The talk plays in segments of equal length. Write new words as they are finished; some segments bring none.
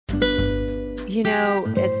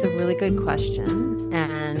It's a really good question.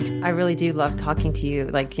 And I really do love talking to you.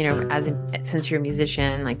 Like, since you're a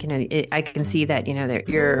musician, I can see that, that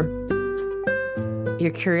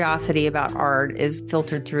your curiosity about art is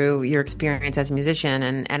filtered through your experience as a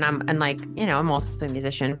musician. I'm also a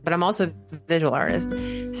musician, but I'm also a visual artist.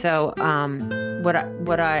 So,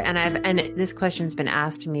 this question's been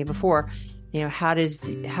asked to me before, how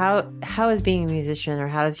is being a musician, or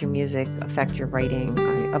how does your music affect your writing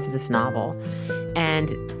of this novel? And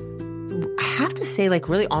I have to say,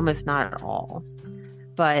 really almost not at all.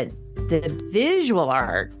 But the visual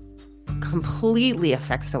art completely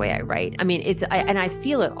affects the way I write. I mean, I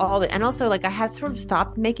feel it and also I had sort of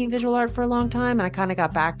stopped making visual art for a long time, and I kind of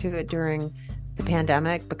got back to it during the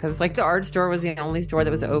pandemic because the art store was the only store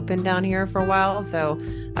that was open down here for a while. So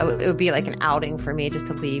it would be an outing for me just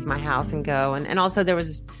to leave my house and go. And also there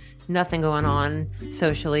was nothing going on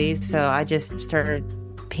socially. So I just started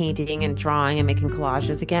painting and drawing and making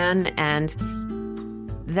collages again. And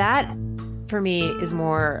that for me is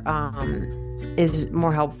more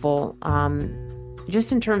helpful.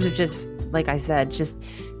 Just in terms of just, like I said, just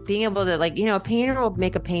being able to a painter will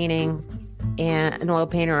make a painting, and an oil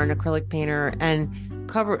painter or an acrylic painter, and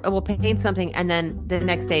will paint something, and then the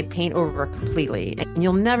next day paint over it completely, and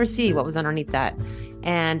you'll never see what was underneath that.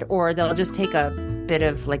 Or they'll just take a bit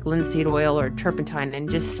of linseed oil or turpentine and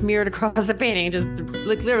just smear it across the painting, just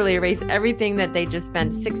literally erase everything that they just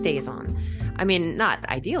spent 6 days on. I mean, not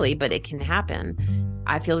ideally, but it can happen.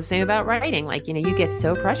 I feel the same about writing. You get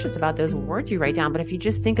so precious about those words you write down, but if you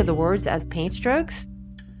just think of the words as paint strokes,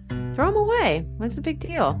 throw them away. What's the big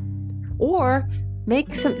deal? Or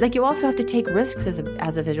make some, you also have to take risks as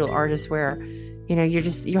a visual artist where,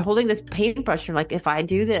 you're holding this paintbrush. You're if I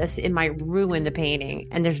do this, it might ruin the painting,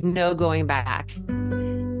 and there's no going back.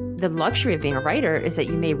 The luxury of being a writer is that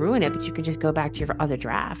you may ruin it, but you can just go back to your other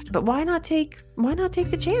draft. But why not take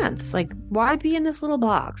the chance? Why be in this little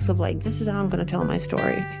box of this is how I'm going to tell my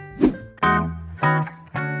story?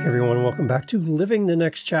 Hey everyone, welcome back to Living the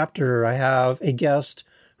Next Chapter. I have a guest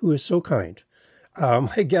who is so kind.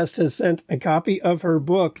 My guest has sent a copy of her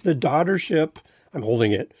book, The Daughtership. I'm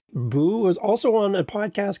holding it. Boo was also on a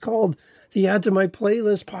podcast called the Add to My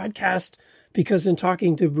Playlist podcast, because in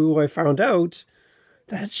talking to Boo, I found out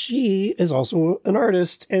that she is also an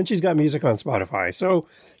artist, and she's got music on Spotify. So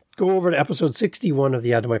go over to episode 61 of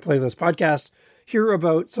the Add to My Playlist podcast, hear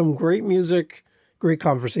about some great music, great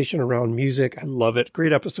conversation around music. I love it.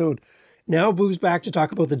 Great episode. Now Boo's back to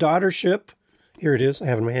talk about The Daughtership. Here it is. I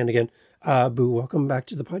have it in my hand again. Boo, welcome back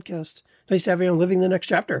to the podcast. Nice to have you on Living the Next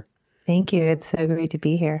Chapter. Thank you. It's so great to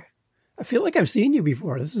be here. I feel like I've seen you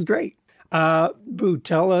before. This is great. Boo,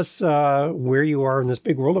 tell us where you are in this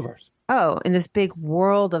big world of ours. Oh, in this big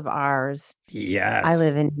world of ours. Yes. I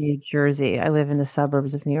live in New Jersey. I live in the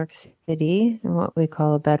suburbs of New York City, in what we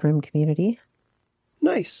call a bedroom community.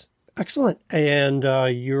 Nice. Excellent. And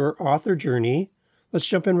your author journey, let's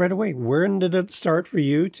jump in right away. When did it start for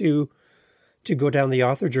you to go down the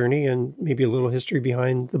author journey, and maybe a little history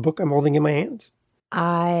behind the book I'm holding in my hands?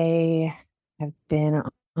 I have been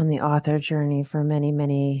on the author journey for many,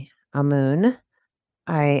 many a moon.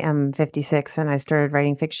 I am 56, and I started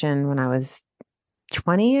writing fiction when I was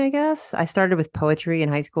 20, I guess. I started with poetry in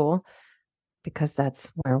high school because that's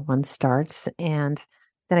where one starts. And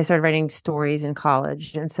then I started writing stories in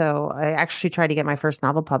college. And so I actually tried to get my first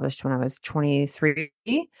novel published when I was 23.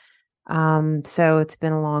 So it's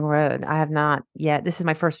been a long road. I have not yet. This is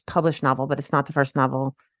my first published novel, but it's not the first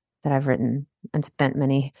novel that I've written and spent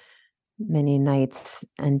many, many nights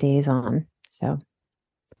and days on. So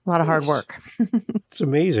a lot of hard work. It's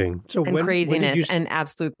amazing. So and craziness and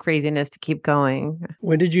absolute craziness to keep going.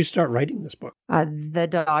 When did you start writing this book? The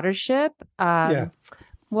Daughtership. Yeah.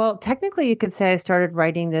 Well, technically you could say I started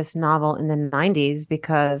writing this novel in the 90s,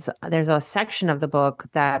 because there's a section of the book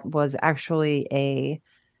that was actually a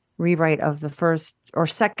rewrite of the first or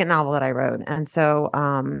second novel that I wrote. And so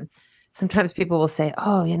sometimes people will say,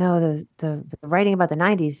 oh, the writing about the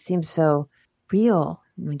 90s seems so real.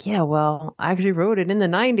 I'm like, yeah, well, I actually wrote it in the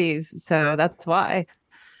 90s. So that's why.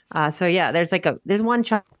 There's one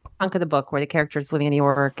chunk of the book where the character is living in New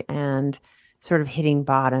York and sort of hitting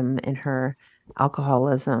bottom in her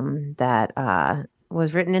alcoholism that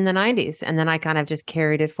was written in the 90s. And then I kind of just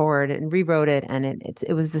carried it forward and rewrote it. And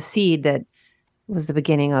it was the seed that was the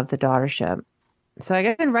beginning of The Daughtership. So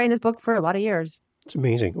I've been writing this book for a lot of years. It's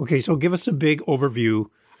amazing. Okay, so give us a big overview.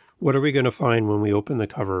 What are we going to find when we open the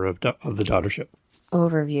cover of The Daughtership?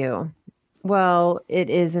 Overview. Well, it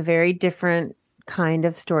is a very different kind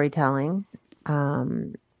of storytelling.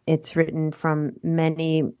 It's written from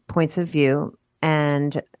many points of view,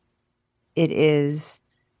 and it is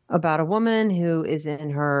about a woman who is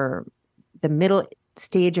in the middle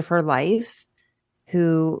stage of her life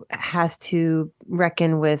who has to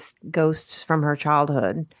reckon with ghosts from her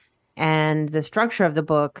childhood. And the structure of the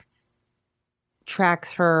book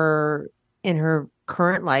tracks her in her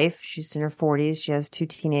current life. She's in her 40s. She has two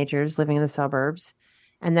teenagers living in the suburbs.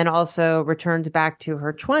 And then also returns back to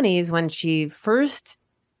her 20s when she first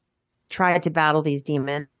tried to battle these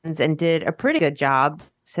demons and did a pretty good job.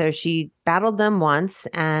 So she battled them once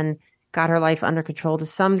and got her life under control to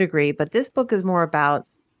some degree. But this book is more about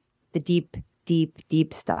the deep, deep,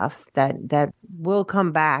 deep stuff that will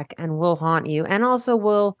come back and will haunt you, and also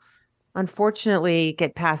will unfortunately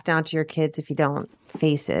get passed down to your kids if you don't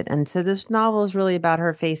face it. And so this novel is really about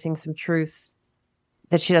her facing some truths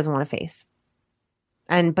that she doesn't want to face.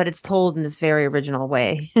 But it's told in this very original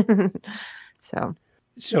way.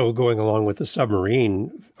 So going along with the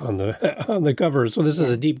submarine on the cover. So this is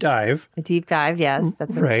a deep dive. A deep dive, yes.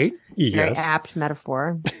 That's a right. very apt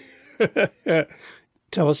metaphor.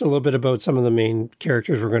 Tell us a little bit about some of the main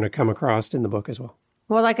characters we're going to come across in the book as well.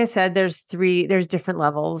 Well, like I said, there's different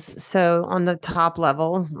levels. So on the top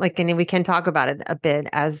level, and we can talk about it a bit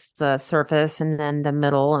as the surface, and then the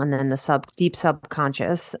middle, and then the deep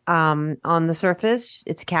subconscious. On the surface,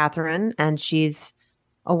 it's Katherine, and she's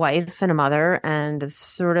a wife and a mother and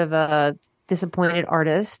sort of a disappointed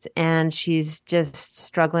artist. And she's just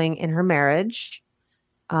struggling in her marriage.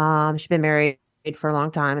 She's been married for a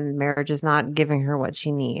long time, and marriage is not giving her what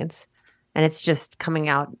she needs. And it's just coming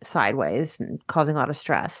out sideways and causing a lot of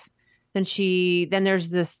stress. Then there's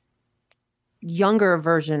this younger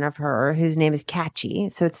version of her whose name is Catchy.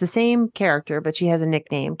 So it's the same character, but she has a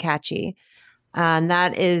nickname, Catchy. And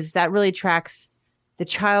that really tracks the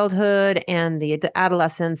childhood and the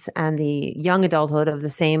adolescence and the young adulthood of the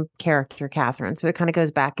same character, Katherine. So it kind of goes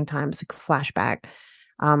back in time. It's like a flashback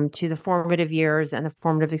to the formative years and the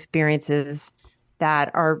formative experiences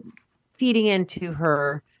that are feeding into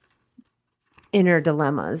her inner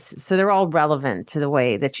dilemmas. So they're all relevant to the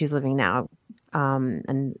way that she's living now,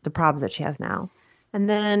 and the problems that she has now. And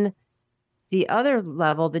then the other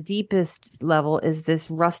level, the deepest level, is this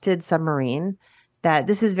rusted submarine.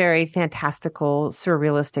 This is very fantastical,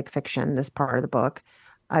 surrealistic fiction, this part of the book.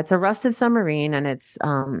 It's a rusted submarine, and it's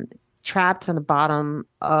trapped on the bottom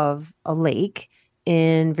of a lake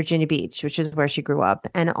in Virginia Beach, which is where she grew up.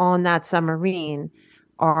 And on that submarine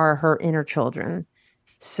are her inner children.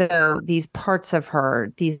 So these parts of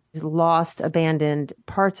her, these lost, abandoned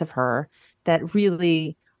parts of her that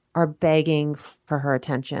really are begging for her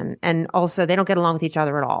attention. And also they don't get along with each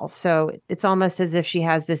other at all. So it's almost as if she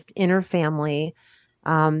has this inner family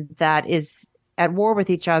that is at war with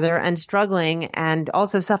each other and struggling and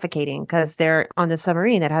also suffocating because they're on the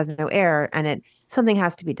submarine that has no air, and something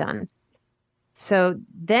has to be done. So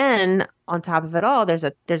then on top of it all, there's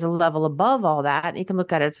a level above all that. You can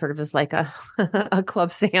look at it sort of as like a club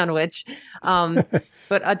sandwich.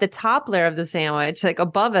 But at the top layer of the sandwich, like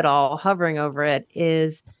above it all, hovering over it,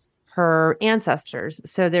 is her ancestors.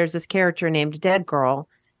 So there's this character named Dead Girl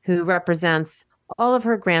who represents all of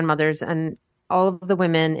her grandmothers and all of the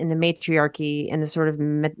women in the matriarchy in the sort of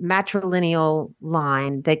matrilineal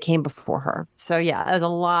line that came before her. So yeah, there's a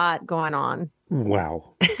lot going on.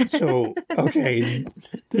 Wow. So, okay,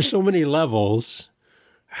 there's so many levels.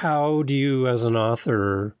 How do you, as an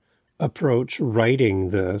author, approach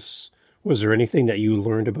writing this? Was there anything that you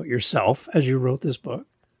learned about yourself as you wrote this book?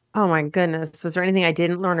 Oh my goodness. Was there anything I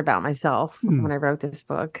didn't learn about myself when I wrote this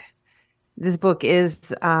book? This book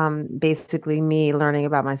is basically me learning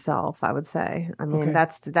about myself, I would say. I mean, Okay.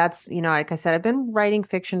 that's, like I said, I've been writing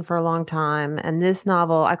fiction for a long time. And this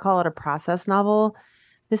novel, I call it a process novel.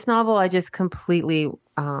 This novel, I just completely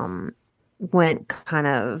went kind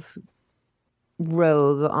of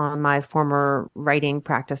rogue on my former writing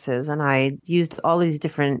practices. And I used all these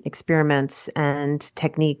different experiments and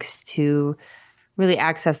techniques to really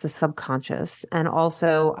access the subconscious. And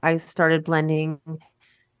also I started blending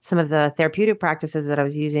some of the therapeutic practices that I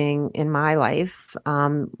was using in my life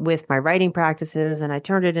with my writing practices. And I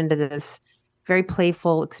turned it into this very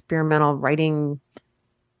playful, experimental writing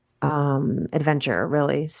adventure,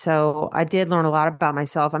 really. So I did learn a lot about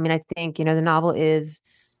myself. I mean, I think, the novel is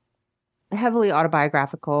heavily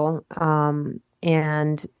autobiographical.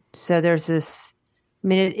 And so there's this,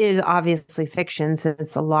 it is obviously fiction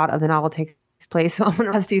since a lot of the novel takes place on a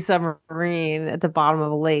rusty submarine at the bottom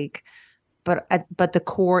of a lake. But the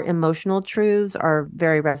core emotional truths are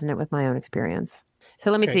very resonant with my own experience.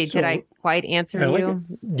 So let me see. Did I quite answer you?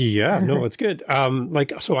 Yeah, no, it's good.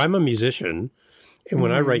 So I'm a musician. And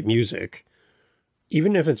when I write music,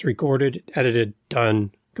 even if it's recorded, edited,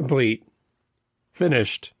 done, complete,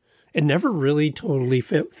 finished, it never really totally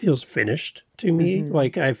feels finished to me.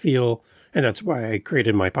 Like I feel, and that's why I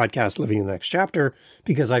created my podcast, Living the Next Chapter,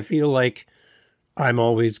 because I feel like I'm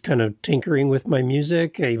always kind of tinkering with my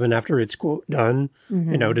music, even after it's quote done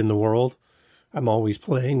and out in the world. I'm always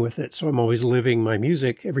playing with it. So I'm always living my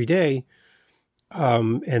music every day.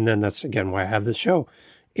 And then that's, again, why I have this show.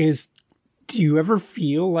 Do you ever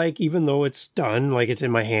feel like, even though it's done, like it's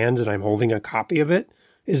in my hands and I'm holding a copy of it,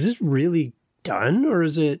 is this really done, or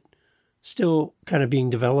is it still kind of being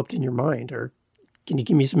developed in your mind? Or can you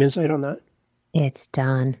give me some insight on that? It's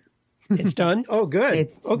done. It's done? Oh, good.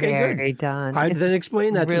 It's very done. Then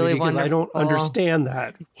explain that really to me, because I don't understand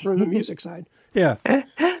that from the music side. Yeah.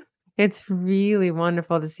 It's really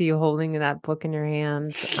wonderful to see you holding that book in your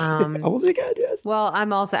hands. Holding it, yes. Well,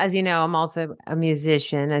 I'm also, as you know, I'm also a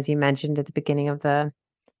musician, as you mentioned at the beginning of the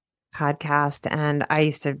podcast. And I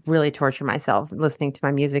used to really torture myself listening to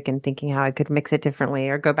my music and thinking how I could mix it differently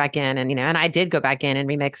or go back in. And, and I did go back in and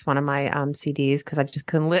remix one of my CDs because I just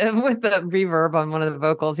couldn't live with the reverb on one of the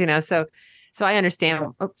vocals, So I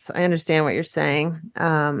understand. I understand what you're saying.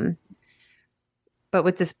 But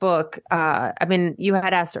with this book, you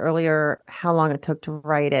had asked earlier how long it took to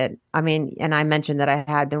write it. And I mentioned that I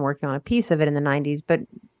had been working on a piece of it in the 90s, but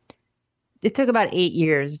it took about 8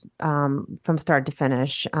 years from start to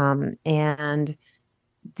finish. And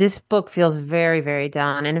this book feels very, very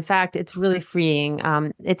done. And in fact, it's really freeing.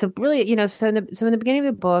 It's a really, so in the beginning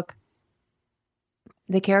of the book,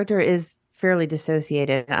 the character is fairly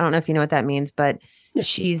dissociated. I don't know if you know what that means, but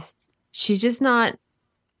she's just not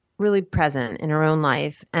really present in her own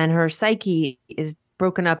life, and her psyche is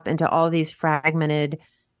broken up into all these fragmented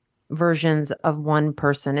versions of one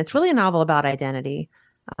person. It's really a novel about identity.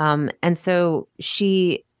 And so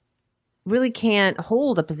she really can't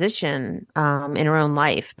hold a position in her own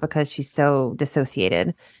life because she's so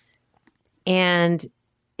dissociated. And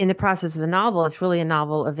in the process of the novel, it's really a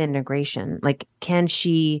novel of integration. Like, can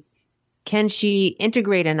she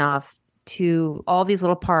integrate enough to all these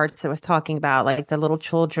little parts that I was talking about, like the little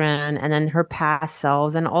children and then her past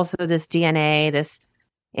selves, and also this DNA, this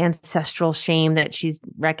ancestral shame that she's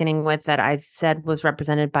reckoning with that I said was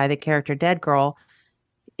represented by the character Dead Girl.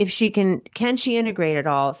 If she can she integrate it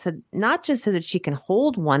all? So not just so that she can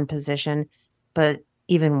hold one position, but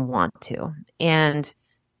even want to. And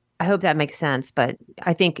I hope that makes sense. But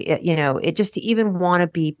I think, it just to even want to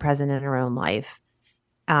be present in her own life,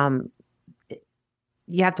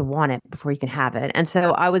 you have to want it before you can have it. And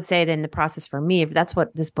so I would say that in the process for me, if that's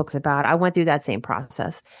what this book's about, I went through that same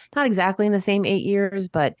process, not exactly in the same 8 years,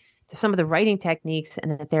 but some of the writing techniques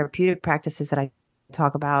and the therapeutic practices that I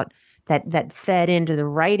talk about that fed into the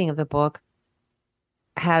writing of the book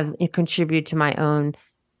have contributed to my own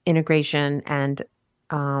integration. And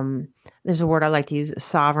there's a word I like to use,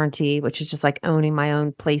 sovereignty, which is just like owning my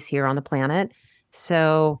own place here on the planet.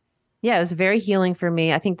 So yeah, it was very healing for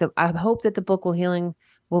me. I hope that the book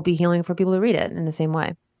will be healing for people who read it in the same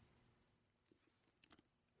way.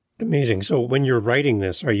 Amazing. So when you're writing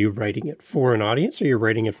this, are you writing it for an audience or you're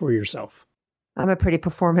writing it for yourself? I'm a pretty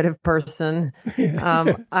performative person.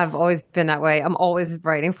 I've always been that way. I'm always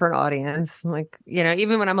writing for an audience. Like,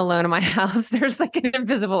 even when I'm alone in my house, there's like an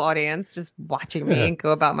invisible audience just watching me and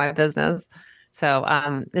go about my business. So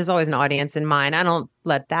there's always an audience in mind. I don't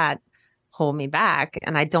let that hold me back.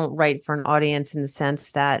 And I don't write for an audience in the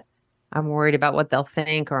sense that I'm worried about what they'll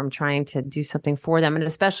think or I'm trying to do something for them. And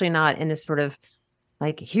especially not in this sort of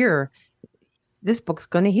like, here, this book's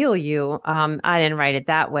going to heal you. I didn't write it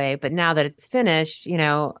that way, but now that it's finished,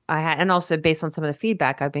 and also based on some of the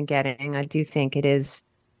feedback I've been getting, I do think it is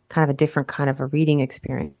kind of a different kind of a reading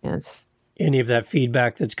experience. Any of that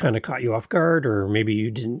feedback that's kind of caught you off guard, or maybe you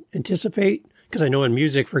didn't anticipate? Because I know in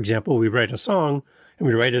music, for example, we write a song and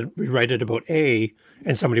we write it about A,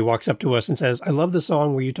 and somebody walks up to us and says, "I love the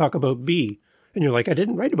song where you talk about B." And you're like, "I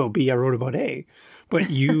didn't write about B, I wrote about A." But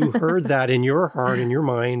you heard that in your heart, in your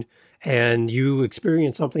mind, and you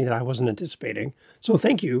experienced something that I wasn't anticipating. So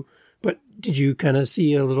thank you. But did you kind of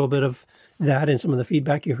see a little bit of that in some of the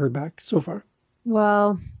feedback you heard back so far?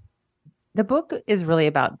 Well, the book is really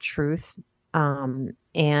about truth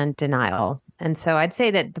and denial. And so I'd say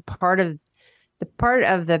that the part of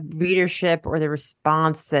the readership or the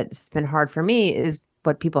response that's been hard for me is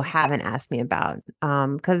what people haven't asked me about.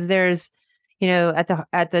 Because there's, at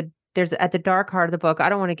the dark heart of the book, I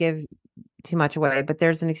don't want to give too much away, but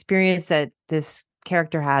there's an experience that this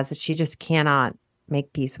character has that she just cannot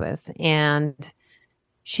make peace with. And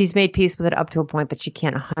she's made peace with it up to a point, but she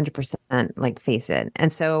can't 100% like face it.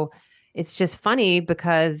 And so it's just funny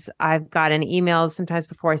because I've gotten emails sometimes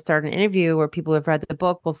before I start an interview where people who have read the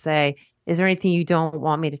book will say, is there anything you don't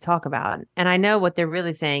want me to talk about? And I know what they're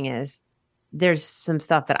really saying is there's some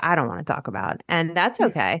stuff that I don't want to talk about. And that's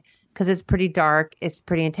okay because it's pretty dark, it's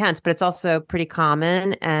pretty intense, but it's also pretty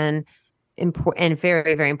common and important and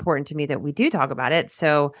very, very important to me that we do talk about it.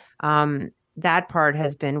 So that part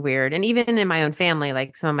has been weird. And even in my own family,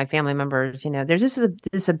 like some of my family members, there's just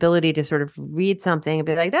this ability to sort of read something and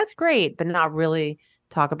be like, that's great, but not really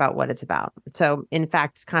talk about what it's about. So in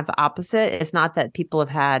fact, it's kind of the opposite. It's not that people have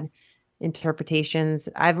had interpretations.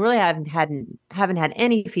 I've really haven't had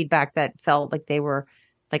any feedback that felt like they were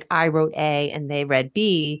like I wrote A and they read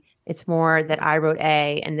B. It's more that I wrote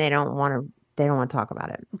A and they don't want to talk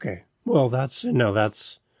about it. Okay. Well,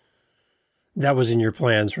 that was in your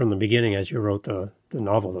plans from the beginning as you wrote the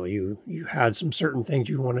novel, though. You had some certain things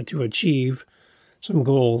you wanted to achieve, some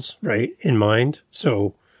goals, right, in mind.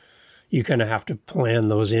 So you kind of have to plan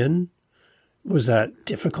those in. Was that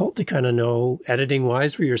difficult to kind of know, editing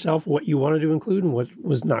wise, for yourself, what you wanted to include and what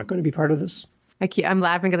was not going to be part of this? I'm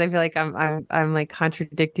laughing because I feel like I'm like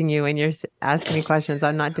contradicting you when you're asking me questions.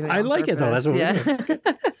 I'm not doing it. I like it though. That's what we're doing.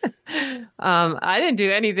 I didn't do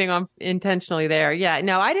anything intentionally there. Yeah,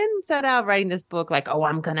 no, I didn't set out writing this book like, oh,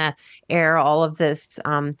 I'm gonna air all of this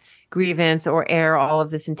grievance or air all of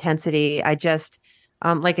this intensity. I just,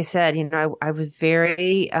 like I said, I was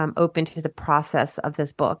very open to the process of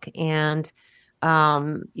this book, and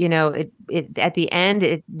it at the end,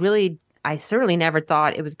 it really, I certainly never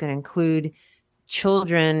thought it was going to include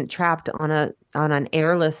children trapped on an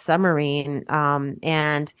airless submarine,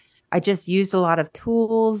 and I just used a lot of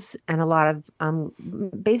tools and a lot of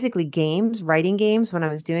basically writing games when I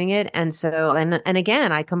was doing it. And so, and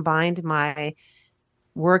again, I combined my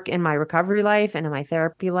work in my recovery life and in my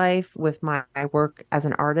therapy life with my work as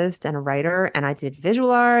an artist and a writer. And I did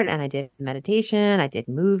visual art and I did meditation, I did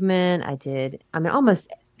movement,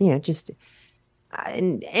 almost, just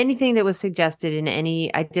anything that was suggested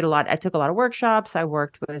I took a lot of workshops, I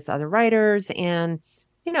worked with other writers, and,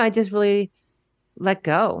 I just really let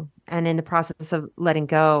go. And in the process of letting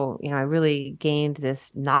go, I really gained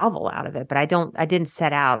this novel out of it, but I didn't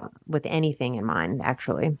set out with anything in mind,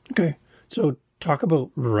 actually. Okay. So talk about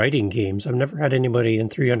writing games. I've never had anybody in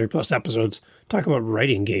 300 plus episodes talk about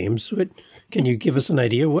writing games. Can you give us an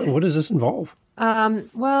idea? What does this involve?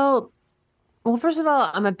 Well, first of all,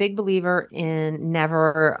 I'm a big believer in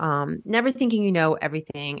never thinking you know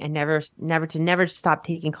everything, and never stop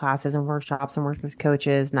taking classes and workshops and working with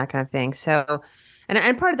coaches and that kind of thing. So,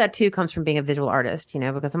 and part of that too comes from being a visual artist,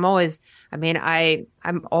 because I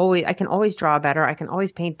can always draw better. I can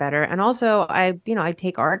always paint better. And also I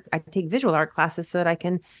take visual art classes so that I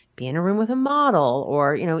can be in a room with a model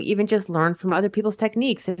or, even just learn from other people's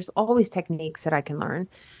techniques. There's always techniques that I can learn.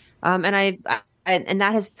 And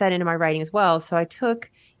that has fed into my writing as well. So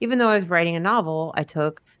even though I was writing a novel, I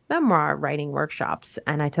took memoir writing workshops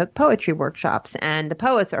and I took poetry workshops, and the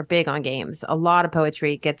poets are big on games. A lot of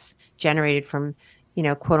poetry gets generated from,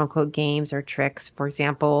 quote unquote games or tricks. For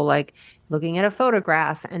example, like looking at a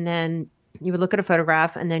photograph, and then you would look at a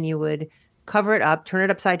photograph and then you would cover it up, turn it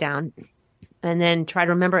upside down, and then try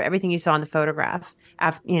to remember everything you saw in the photograph,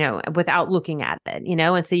 without looking at it,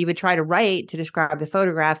 and so you would try to write to describe the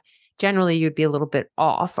photograph. Generally, you'd be a little bit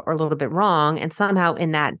off or a little bit wrong. And somehow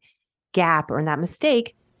in that gap or in that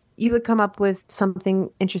mistake, you would come up with some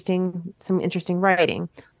interesting writing.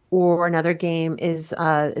 Or another game is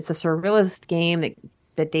it's a surrealist game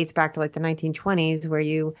that dates back to like the 1920s, where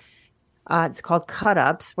it's called cut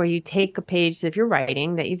ups, where you take a page of your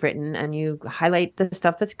writing that you've written and you highlight the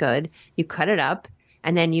stuff that's good, you cut it up,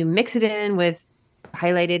 and then you mix it in with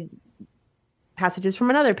highlighted passages from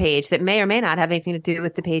another page that may or may not have anything to do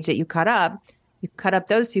with the page that you cut up. You cut up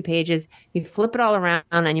those two pages, you flip it all around,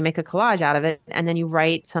 and you make a collage out of it, and then you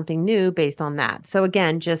write something new based on that. So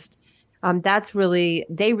again, just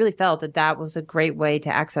they really felt that was a great way to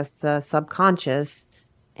access the subconscious.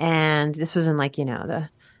 And this was in the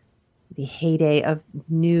heyday of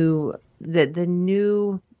the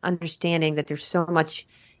new understanding that there's so much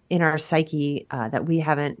in our psyche that we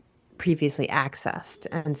haven't previously accessed.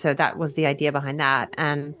 And so that was the idea behind that.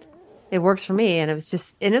 And it works for me. And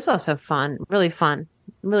it's also fun, really fun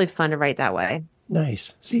to write that way.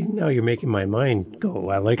 Nice. See, now you're making my mind go.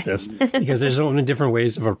 I like this because there's so many different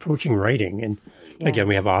ways of approaching writing. And again,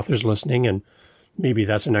 we have authors listening, and maybe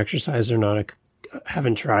that's an exercise they're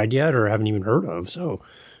haven't tried yet or haven't even heard of. So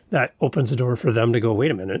that opens the door for them to go,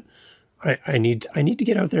 wait a minute, I need to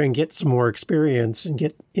get out there and get some more experience and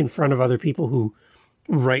get in front of other people who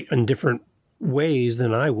write in different ways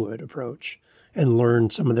than I would approach, and learn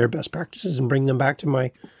some of their best practices and bring them back to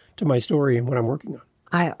my story and what I'm working on.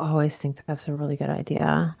 I always think that's a really good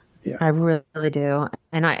idea. Yeah. I really do.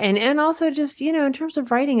 And also just, in terms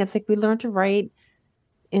of writing, it's like we learn to write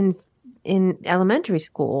in elementary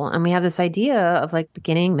school, and we have this idea of like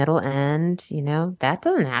beginning, middle, end. That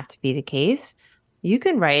doesn't have to be the case. You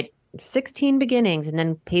can write 16 beginnings and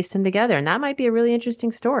then paste them together, and that might be a really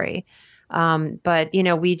interesting story. But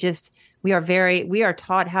we are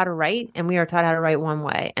taught how to write, and we are taught how to write one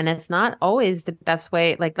way, and it's not always the best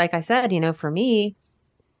way. Like I said, for me,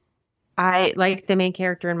 I like the main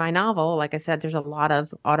character in my novel. Like I said, there's a lot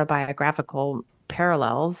of autobiographical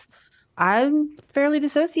parallels. I'm fairly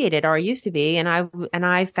dissociated, or I used to be, and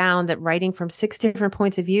I found that writing from six different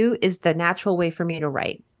points of view is the natural way for me to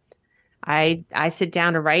write. I sit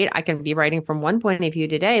down to write. I can be writing from one point of view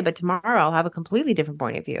today, but tomorrow I'll have a completely different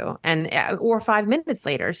point of view, and or 5 minutes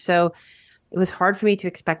later. So it was hard for me to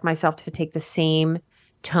expect myself to take the same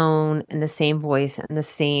tone and the same voice and the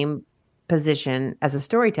same position as a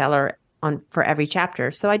storyteller on for every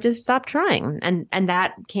chapter. So I just stopped trying. And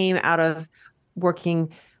that came out of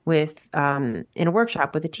working with in a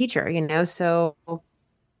workshop with a teacher. So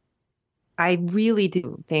I really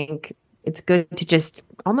do think it's good to just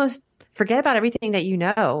almost forget about everything that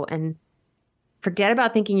and forget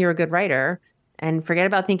about thinking you're a good writer and forget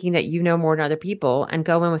about thinking that you know more than other people and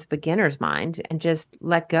go in with beginner's mind and just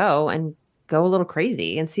let go and go a little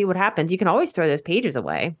crazy and see what happens. You can always throw those pages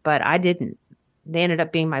away, but I didn't. They ended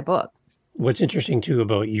up being my book. What's interesting too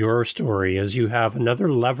about your story is you have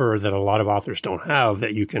another lever that a lot of authors don't have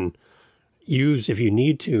that you can use if you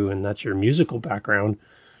need to, and that's your musical background.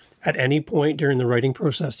 At any point during the writing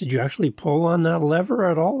process, did you actually pull on that lever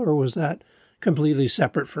at all, or was that completely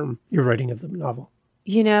separate from your writing of the novel?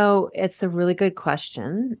 It's a really good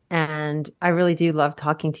question. And I really do love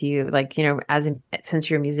talking to you. Like, since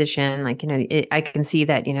you're a musician, like, I can see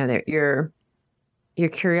that, that your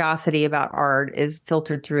curiosity about art is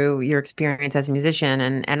filtered through your experience as a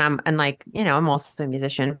musician. I'm also a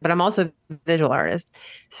musician, but I'm also a visual artist.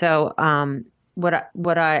 So, and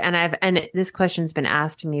this question's been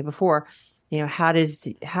asked to me before, how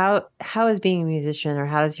is being a musician, or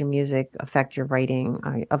how does your music affect your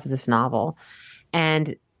writing of this novel?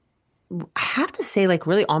 And I have to say, like,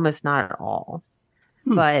 really almost not at all.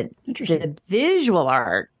 But the visual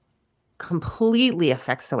art completely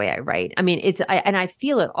affects the way I write. I mean, I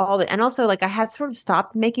feel it and also, like, I had sort of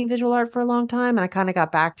stopped making visual art for a long time, and I kind of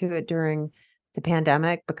got back to it during the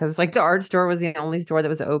pandemic because, like, the art store was the only store that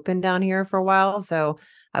was open down here for a while. So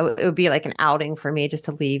it would be like an outing for me just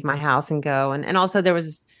to leave my house and go. And also there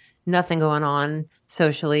was nothing going on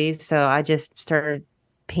socially. So I just started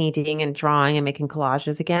painting and drawing and making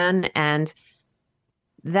collages again. And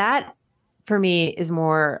that for me is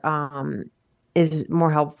more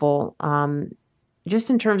helpful. Just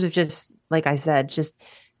in terms of, just like I said, just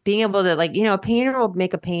being able to, like, a painter will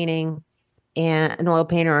make a painting, and an oil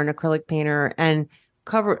painter or an acrylic painter, and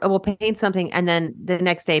will paint something, and then the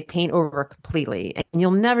next day paint over completely, and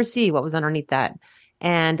you'll never see what was underneath that.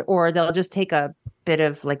 Or they'll just take a bit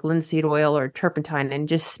of, like, linseed oil or turpentine and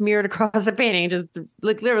just smear it across the painting, just,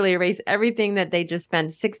 like, literally erase everything that they just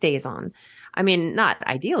spent 6 days on. I mean, not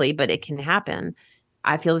ideally, but it can happen.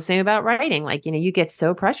 I feel the same about writing. Like, you get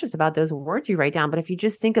so precious about those words you write down, but if you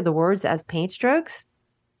just think of the words as paint strokes,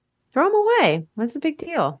 throw them away. What's the big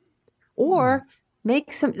deal? Or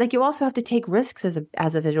make some, like, you also have to take risks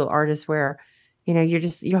as a visual artist where,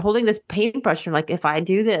 you're holding this paintbrush. You're like, if I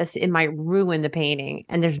do this, it might ruin the painting,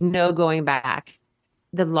 and there's no going back.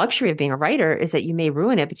 The luxury of being a writer is that you may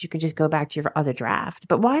ruin it, but you can just go back to your other draft.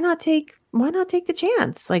 But why not take the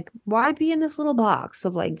chance? Like, why be in this little box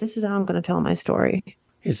of, like, this is how I'm going to tell my story?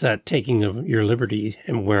 It's that taking of your liberty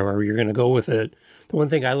and wherever you're going to go with it. The one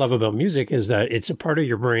thing I love about music is that it's a part of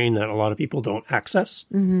your brain that a lot of people don't access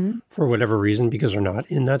for whatever reason, because they're not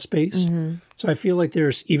in that space. So I feel like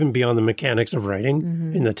there's, even beyond the mechanics of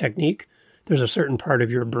writing in the technique, there's a certain part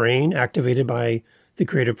of your brain activated by the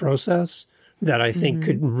creative process that I think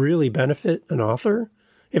could really benefit an author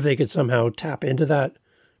if they could somehow tap into that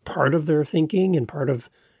part of their thinking and part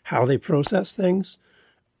of how they process things.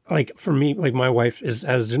 Like, for me, like, my wife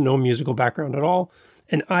has no musical background at all,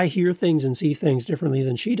 and I hear things and see things differently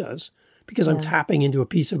than she does because I'm tapping into a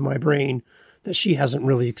piece of my brain that she hasn't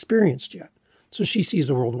really experienced yet. So she sees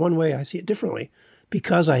the world one way, I see it differently,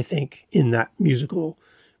 because I think in that musical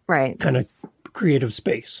kind of creative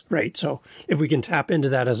space, right? So if we can tap into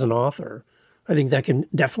that as an author, I think that can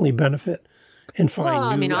definitely benefit and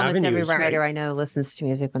find new avenues. Almost every writer I know listens to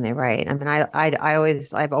music when they write. I mean,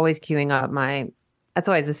 I've always queuing up my. That's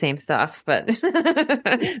always the same stuff, but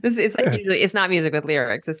it's like usually it's not music with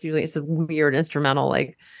lyrics. It's usually a weird instrumental,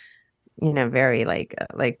 like, very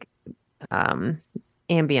like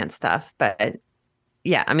ambient stuff. But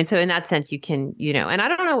yeah, I mean, so in that sense, you can, and I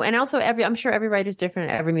don't know, and also I'm sure every writer's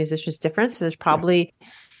different, every musician's different. So there's Yeah. probably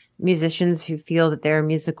musicians who feel that their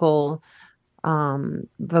musical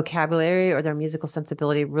vocabulary or their musical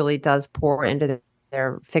sensibility really does pour into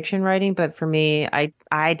their fiction writing. But for me,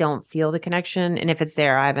 I don't feel the connection, and if it's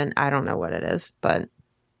there, I don't know what it is, but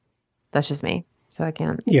that's just me. So I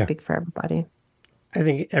can't Yeah. speak for everybody. I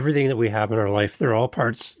think everything that we have in our life, they're all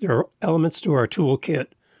parts, there are elements to our toolkit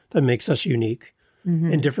that makes us unique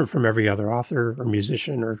and different from every other author or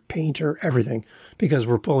musician or painter, everything, because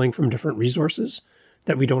we're pulling from different resources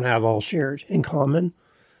that we don't have all shared in common.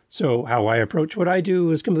 So how I approach what I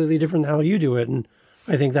do is completely different than how you do it. And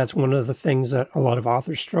I think that's one of the things that a lot of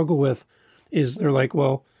authors struggle with is they're like,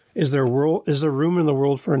 well, is there room in the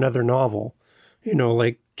world for another novel?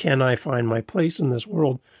 Like, can I find my place in this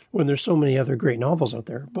world when there's so many other great novels out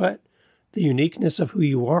there? But the uniqueness of who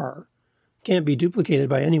you are can't be duplicated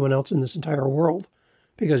by anyone else in this entire world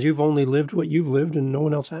because you've only lived what you've lived and no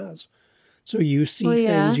one else has. So you see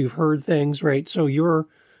things, you've heard things, right? So your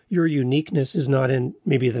uniqueness is not in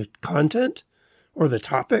maybe the content or the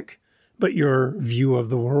topic, but your view of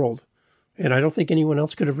the world. And I don't think anyone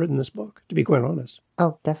else could have written this book, to be quite honest.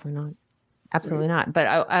 Oh, definitely not. Absolutely not. But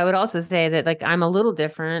I would also say that like I'm a little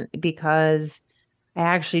different because I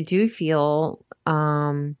actually do feel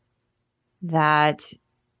that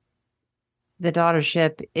The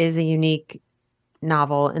Daughtership is a unique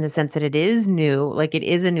novel in the sense that it is new, like it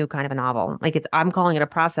is a new kind of a novel. Like I'm calling it a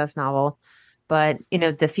process novel, but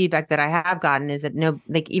the feedback that I have gotten is that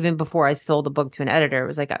like even before I sold the book to an editor, it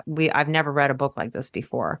was like I've never read a book like this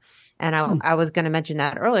before. And I was going to mention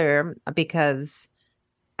that earlier because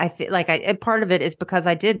I feel like part of it is because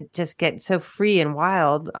I did just get so free and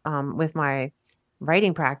wild with my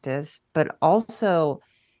writing practice, but also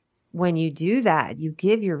when you do that, you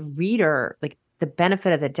give your reader like the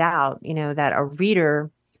benefit of the doubt, that a reader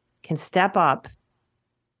can step up.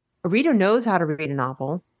 A reader knows how to read a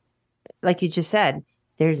novel. Like you just said,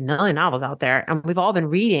 there's a million novels out there, and we've all been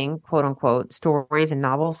reading, quote unquote, stories and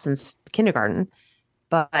novels since kindergarten.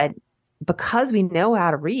 But because we know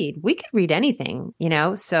how to read, we could read anything,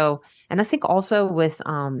 So, and I think also with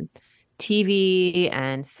TV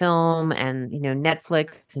and film and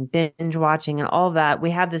Netflix and binge watching and all of that,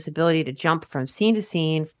 we have this ability to jump from scene to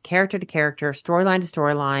scene, character to character, storyline to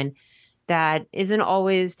storyline that isn't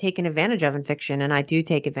always taken advantage of in fiction. And I do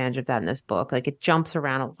take advantage of that in this book. Like it jumps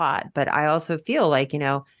around a lot, but I also feel like,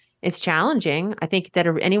 it's challenging. I think that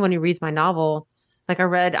anyone who reads my novel, like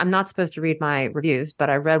I'm not supposed to read my reviews,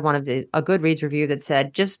 but I read a Goodreads review that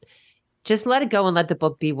said, just let it go and let the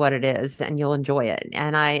book be what it is and you'll enjoy it.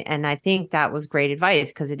 And I think that was great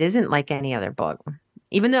advice because it isn't like any other book.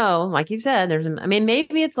 Even though, like you said,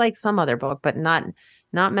 maybe it's like some other book, but not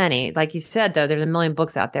many. Like you said, though, there's a million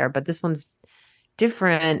books out there, but this one's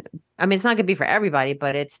different. I mean, it's not going to be for everybody,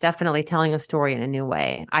 but it's definitely telling a story in a new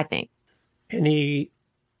way, I think. Any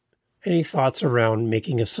thoughts around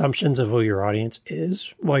making assumptions of who your audience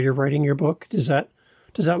is while you're writing your book? Does that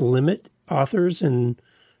limit authors and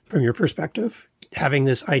from your perspective, having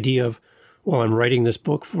this idea of, well, I'm writing this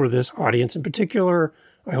book for this audience in particular.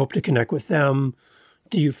 I hope to connect with them.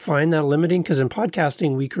 Do you find that limiting? Because in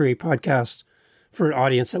podcasting, we create podcasts for an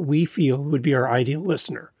audience that we feel would be our ideal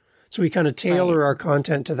listener. So we kind of tailor our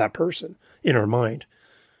content to that person in our mind.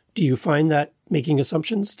 Do you find that making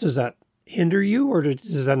assumptions, does that hinder you or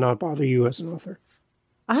does that not bother you as an author?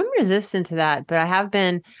 I'm resistant to that, but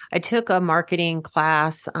I took a marketing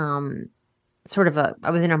class,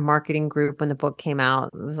 I was in a marketing group when the book came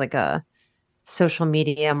out. It was like a social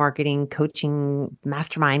media marketing coaching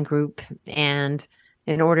mastermind group. And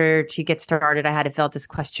in order to get started, I had to fill out this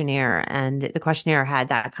questionnaire, and the questionnaire had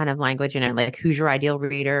that kind of language in it, like, who's your ideal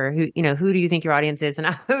reader? Who do you think your audience is? And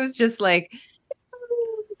I was just like,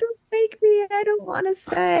 don't make me. I don't want to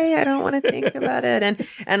say. I don't want to think about it.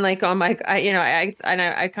 And like on my,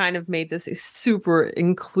 I kind of made this super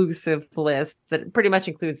inclusive list that pretty much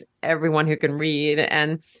includes everyone who can read.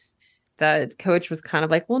 And the coach was kind of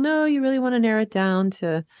like, well, no, you really want to narrow it down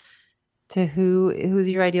to who's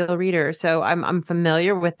your ideal reader. So I'm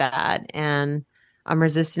familiar with that, and I'm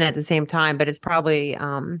resistant at the same time. But it's probably,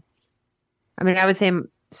 I would say.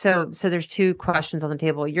 So there's two questions on the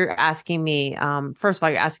table. You're asking me, first of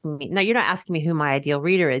all, no, you're not asking me who my ideal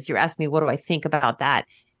reader is. You're asking me, what do I think about that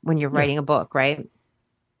when you're writing a book, right? Is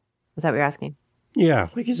that what you're asking? Yeah.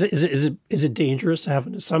 Like, is it dangerous to have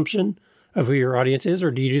an assumption of who your audience is,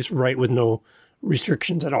 or do you just write with no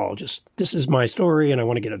restrictions at all? Just, this is my story and I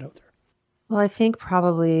want to get it out there. Well, I think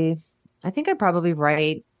I probably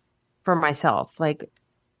write for myself. Like,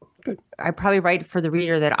 I probably write for the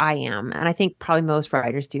reader that I am. And I think probably most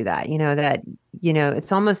writers do that,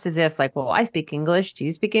 it's almost as if like, well, I speak English. Do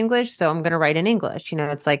you speak English? So I'm going to write in English,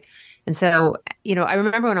 it's like, and so, I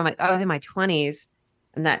remember when I was in my 20s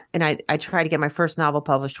and I tried to get my first novel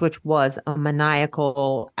published, which was a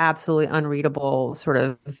maniacal, absolutely unreadable sort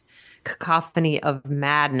of cacophony of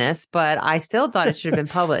madness, but I still thought it should have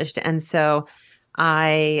been published. And so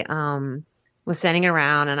I, was sending it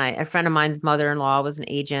around, and a friend of mine's mother-in-law was an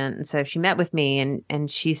agent. And so she met with me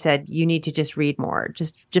and she said, you need to just read more,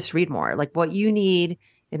 just read more. Like what you need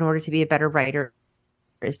in order to be a better writer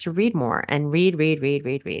is to read more and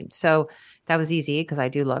read. So that was easy because I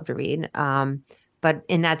do love to read. But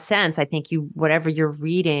in that sense, I think whatever you're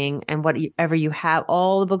reading and whatever you have,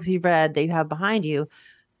 all the books you've read that you have behind you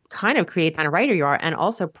kind of create the kind of writer you are, and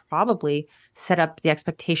also probably set up the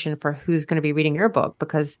expectation for who's going to be reading your book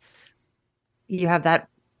because you have that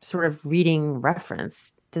sort of reading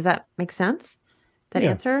reference. Does that make sense? That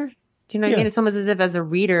answer? Do you know what I mean? It's almost as if as a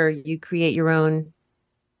reader, you create your own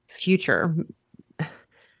future,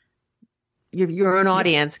 your own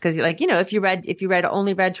audience. Because if you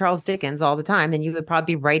only read Charles Dickens all the time, then you would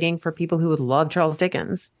probably be writing for people who would love Charles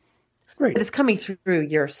Dickens. Right. But it's coming through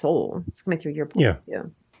your soul. It's coming through your point of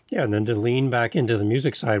view. Yeah. And then to lean back into the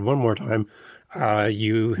music side one more time,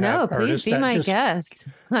 you have please be my guest.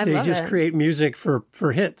 They just create music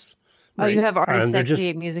for hits. Right? Oh, you have artists that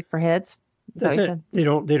create music for hits? That's it. They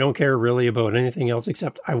don't care really about anything else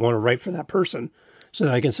except I want to write for that person so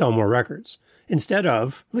that I can sell more records. Instead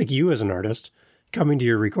of, like you as an artist, coming to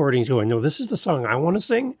your recordings going, no, this is the song I want to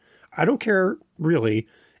sing. I don't care really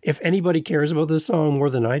if anybody cares about this song more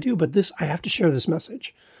than I do, but I have to share this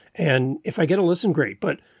message. And if I get a listen, great.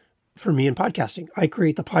 But for me in podcasting, I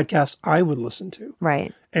create the podcast I would listen to.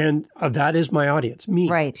 Right. And that is my audience, me.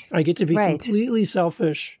 Right. I get to be completely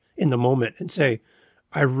selfish in the moment and say,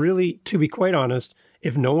 I really, to be quite honest,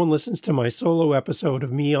 if no one listens to my solo episode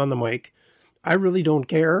of me on the mic, I really don't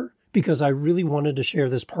care because I really wanted to share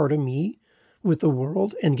this part of me with the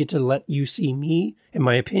world and get to let you see me and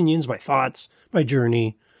my opinions, my thoughts, my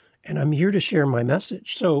journey. And I'm here to share my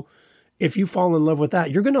message. So if you fall in love with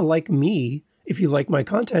that, you're going to like me if you like my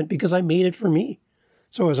content because I made it for me.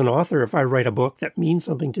 So as an author, if I write a book that means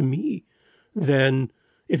something to me, then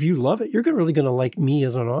if you love it, you're really going to like me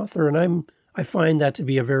as an author. And I find that to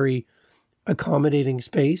be a very accommodating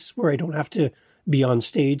space where I don't have to be on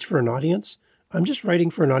stage for an audience. I'm just writing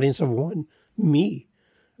for an audience of one, me.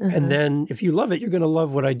 Mm-hmm. And then if you love it, you're going to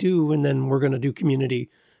love what I do. And then we're going to do community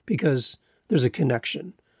because there's a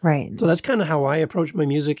connection. Right. So that's kind of how I approach my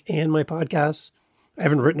music and my podcasts. I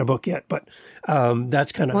haven't written a book yet, but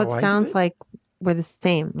that's kind of how I do it. Well, it sounds like we're the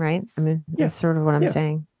same, right? I mean, that's sort of what I'm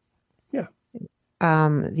saying. Yeah.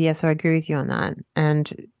 So I agree with you on that.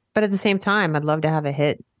 But at the same time, I'd love to have a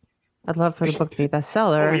hit. I'd love for the book to be a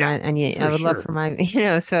bestseller. I would love for my,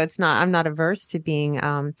 so I'm not averse to being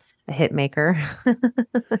a hit maker.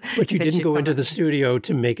 But you didn't go into the studio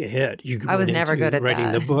to make a hit. I was never good at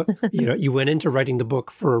writing the book. You went into writing the book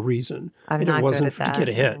for a reason. And it wasn't to get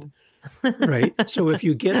a hit. Right. So if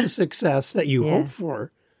you get the success that you hope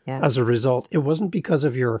for as a result, it wasn't because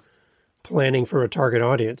of your planning for a target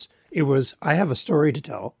audience. It was, I have a story to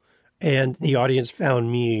tell and the audience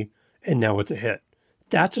found me and now it's a hit.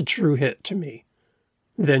 That's a true hit to me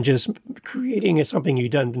than just creating something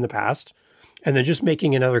you've done in the past and then just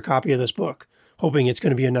making another copy of this book, hoping it's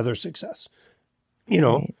going to be another success.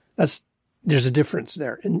 There's a difference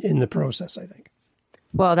there in the process, I think.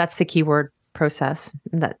 Well, that's the key word, process.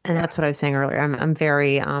 That's what I was saying earlier. I'm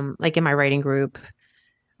very, like in my writing group,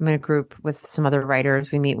 I'm in a group with some other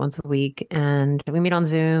writers. We meet once a week and we meet on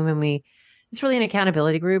Zoom and it's really an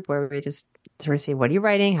accountability group where we just sort of see, what are you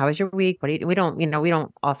writing? How was your week? We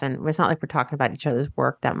don't often, it's not like we're talking about each other's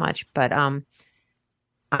work that much, but,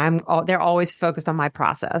 they're always focused on my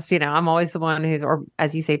process. I'm always the one who's, or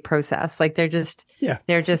as you say, process. Like they're just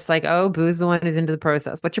like, oh, Boo's the one who's into the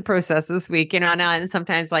process. What's your process this week? And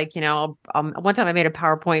sometimes like, one time I made a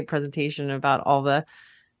PowerPoint presentation about all the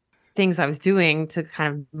things I was doing to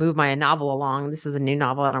kind of move my novel along. This is a new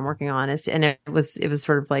novel that I'm working on. And it was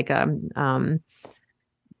sort of like a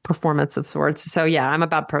performance of sorts. So yeah, I'm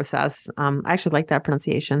about process. I actually like that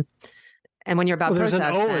pronunciation. And when you're about process,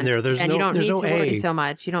 there's an O in there. You don't need to worry so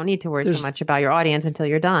much. You don't need to worry so much about your audience until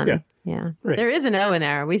you're done. Yeah. Right. There is an O in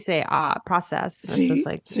there. We say process.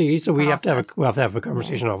 So we have to have a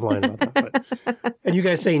conversation offline about that. But, and you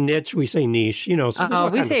guys say niche, we say niche. So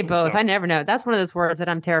we say both. Stuff. I never know. That's one of those words that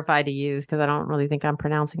I'm terrified to use because I don't really think I'm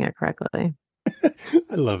pronouncing it correctly.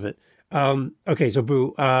 I love it. Okay, so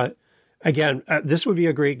Boo. Again, this would be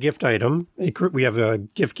a great gift item. We have a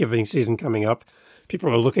gift giving season coming up. people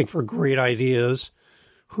are looking for great ideas.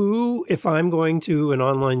 Who, if I'm going to an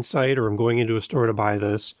online site or I'm going into a store to buy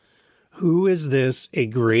this, who is this a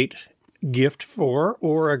great gift for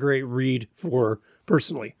or a great read for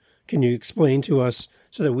personally? Can you explain to us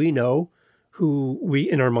so that we know who we,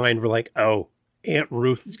 in our mind, we're like, oh, Aunt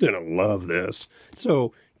Ruth is going to love this.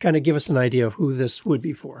 So kind of give us an idea of who this would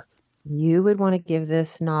be for. You would want to give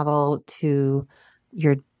this novel to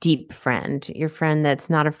your deep friend, your friend that's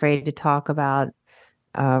not afraid to talk about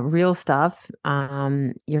real stuff,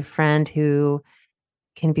 your friend who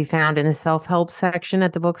can be found in the self-help section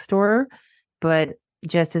at the bookstore, but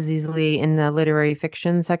just as easily in the literary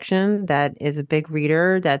fiction section that is a big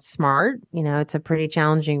reader that's smart. It's a pretty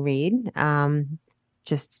challenging read. And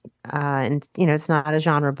it's not a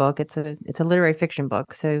genre book. It's a literary fiction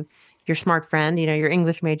book. So your smart friend, your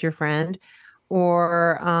English major friend,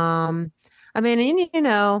 or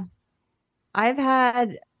I've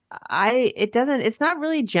had it's not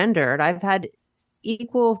really gendered. I've had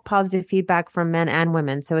equal positive feedback from men and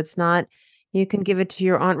women. So it's not, you can give it to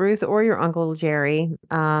your Aunt Ruth or your Uncle Jerry,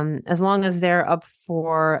 as long as they're up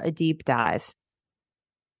for a deep dive.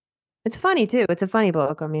 It's funny too. It's a funny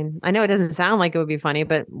book. I mean, I know it doesn't sound like it would be funny,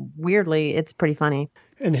 but weirdly, it's pretty funny.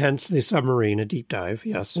 And hence the submarine, a deep dive.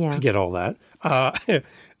 Yes, yeah. I get all that.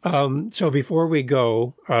 So before we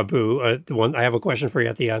go, Boo, I have a question for you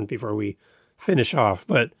at the end before we finish off.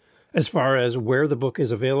 But as far as where the book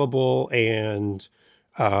is available and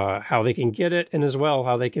how they can get it, and as well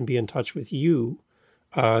how they can be in touch with you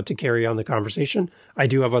to carry on the conversation. I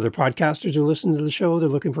do have other podcasters who listen to the show. They're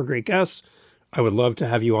looking for great guests. I would love to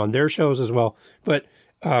have you on their shows as well. But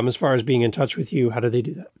as far as being in touch with you, how do they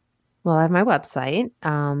do that? Well, I have my website,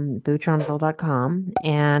 bootrundle.com,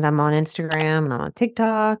 and I'm on Instagram and I'm on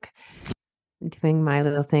TikTok. I'm doing my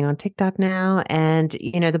little thing on TikTok now. And,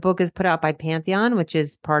 the book is put out by Pantheon, which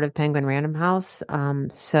is part of Penguin Random House.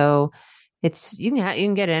 So it's, you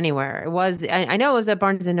can get it anywhere. It was, I know it was at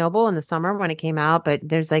Barnes and Noble in the summer when it came out, but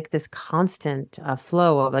there's like this constant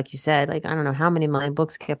flow of, like you said, like, I don't know how many million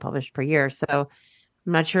books get published per year. So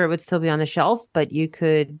I'm not sure it would still be on the shelf, but you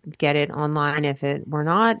could get it online if it were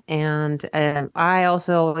not. And I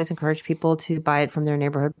also always encourage people to buy it from their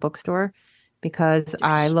neighborhood bookstore because yes.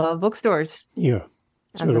 I love bookstores. Yeah.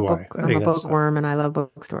 So do I. I'm a bookworm and I love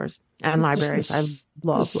bookstores and libraries. I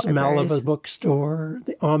love the smell of a bookstore,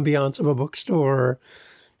 the ambiance of a bookstore.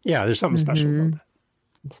 Yeah, there's something special about that.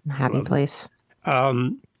 It's a happy place.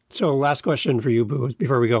 So last question for you, Boo,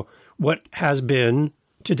 before we go. What has been,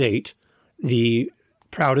 to date, the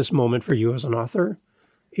proudest moment for you as an author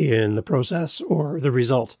in the process or the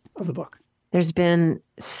result of the book? There's been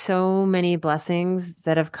so many blessings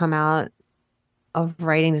that have come out of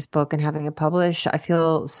writing this book and having it published. I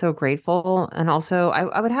feel so grateful. And also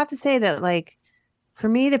I would have to say that, like, for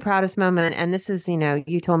me, the proudest moment, and this is,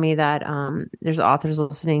 you told me that there's authors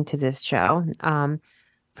listening to this show.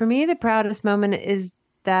 For me, the proudest moment is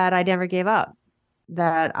that I never gave up,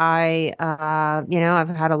 that I've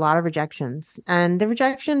had a lot of rejections, and the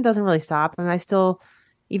rejection doesn't really stop. I mean, I still,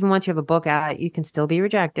 even once you have a book out, you can still be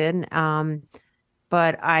rejected.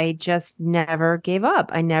 But I just never gave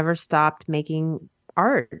up. I never stopped making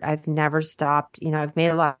art. I've never stopped, I've made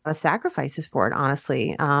a lot of sacrifices for it,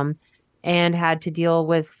 honestly, and had to deal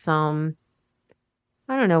with some,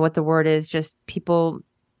 I don't know what the word is, just people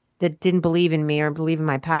that didn't believe in me or believe in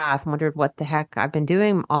my path, wondered what the heck I've been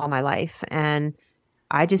doing all my life. And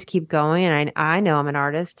I just keep going, and I know I'm an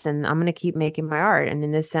artist, and I'm going to keep making my art. And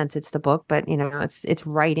in this sense, it's the book, but it's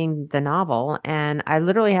writing the novel. And I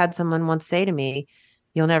literally had someone once say to me,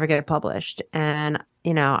 "You'll never get published." And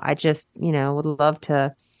I just would love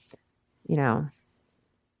to,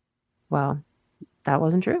 well, that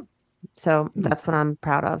wasn't true. So that's what I'm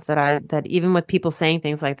proud of. That even with people saying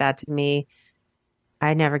things like that to me,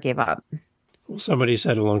 I never gave up. Well, somebody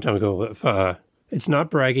said a long time ago, if it's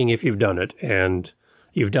not bragging if you've done it, and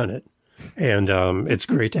you've done it. And it's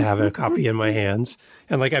great to have a copy in my hands.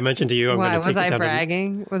 And like I mentioned to you, I'm going to take it down. Was I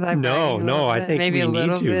bragging? No, I think maybe we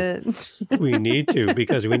need to. We need to,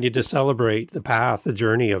 because we need to celebrate the path, the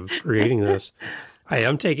journey of creating this. I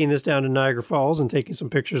am taking this down to Niagara Falls and taking some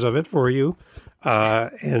pictures of it for you.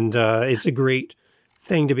 And it's a great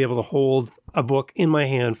thing to be able to hold a book in my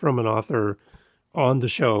hand from an author on the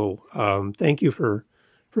show. Thank you for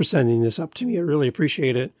sending this up to me. I really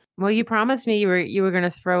appreciate it. Well, you promised me you were going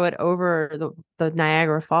to throw it over the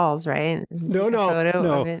Niagara Falls, right? No.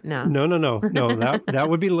 That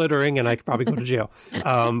would be littering, and I could probably go to jail.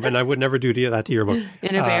 And I would never do that to your book.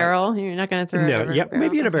 In a barrel? You're not going to throw it over yeah,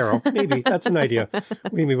 maybe in a barrel. Maybe that's an idea.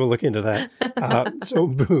 Maybe we'll look into that. So,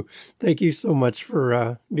 Boo, thank you so much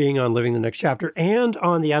for being on Living the Next Chapter and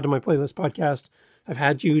on the Add to My Playlist podcast. I've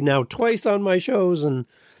had you now twice on my shows, and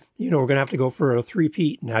we're going to have to go for a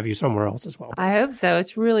three-peat and have you somewhere else as well. I hope so.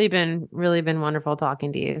 It's really been wonderful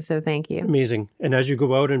talking to you. So thank you. Amazing. And as you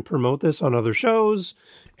go out and promote this on other shows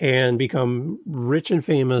and become rich and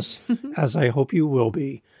famous, as I hope you will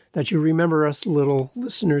be, that you remember us little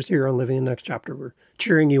listeners here on Living the Next Chapter. We're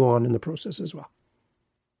cheering you on in the process as well.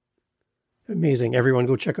 Amazing. Everyone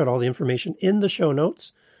go check out all the information in the show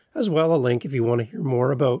notes, as well a link if you want to hear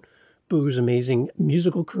more about Boo's amazing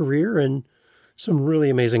musical career and some really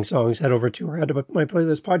amazing songs. Head over to our Add to My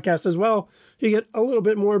Playlist podcast as well. You get a little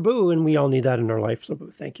bit more Boo, and we all need that in our life. So, Boo,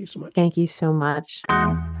 thank you so much. Thank you so much.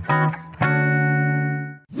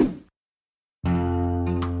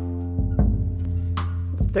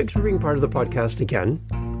 Thanks for being part of the podcast again.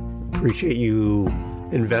 Appreciate you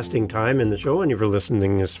investing time in the show, and you for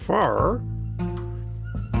listening this far.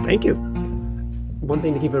 Thank you. One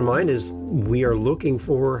thing to keep in mind is we are looking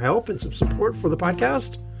for help and some support for the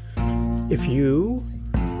podcast. If you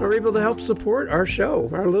are able to help support our show,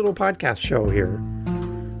 our little podcast show here,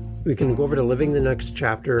 we can go over to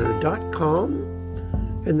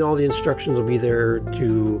livingthenextchapter.com, and all the instructions will be there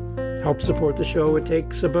to help support the show. It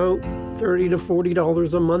takes about $30 to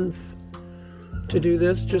 $40 a month to do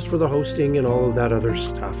this, just for the hosting and all of that other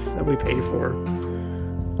stuff that we pay for.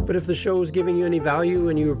 But if the show is giving you any value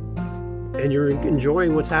and you're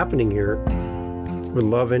enjoying what's happening here, would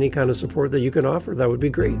love any kind of support that you can offer. That would be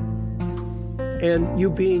great. And you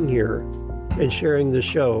being here and sharing the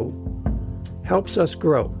show helps us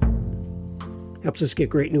grow. Helps us get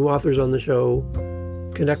great new authors on the show,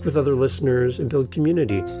 connect with other listeners, and build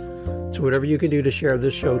community. So whatever you can do to share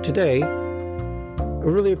this show today, I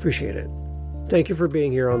really appreciate it. Thank you for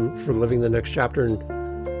being here for Living the Next Chapter, and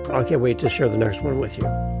I can't wait to share the next one with you.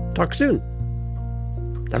 Talk soon.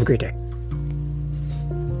 Have a great day.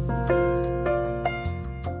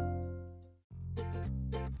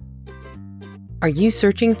 Are you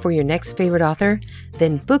searching for your next favorite author?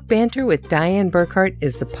 Then Book Banter with Diane Burkhart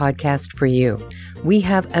is the podcast for you. We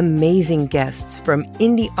have amazing guests from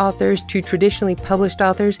indie authors to traditionally published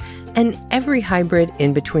authors and every hybrid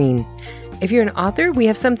in between. If you're an author, we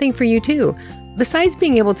have something for you too. Besides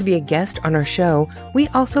being able to be a guest on our show, we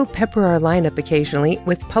also pepper our lineup occasionally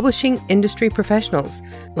with publishing industry professionals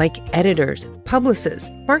like editors, publicists,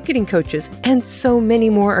 marketing coaches, and so many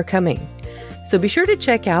more are coming. So be sure to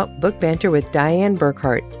check out Book Banter with Diane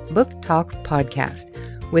Burkhart, Book Talk Podcast,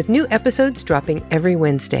 with new episodes dropping every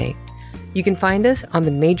Wednesday. You can find us on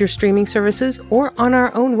the major streaming services or on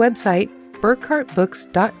our own website,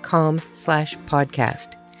 burkhartbooks.com/podcast.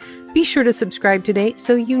 Be sure to subscribe today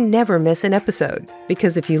so you never miss an episode,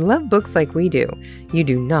 because if you love books like we do, you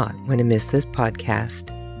do not want to miss this podcast.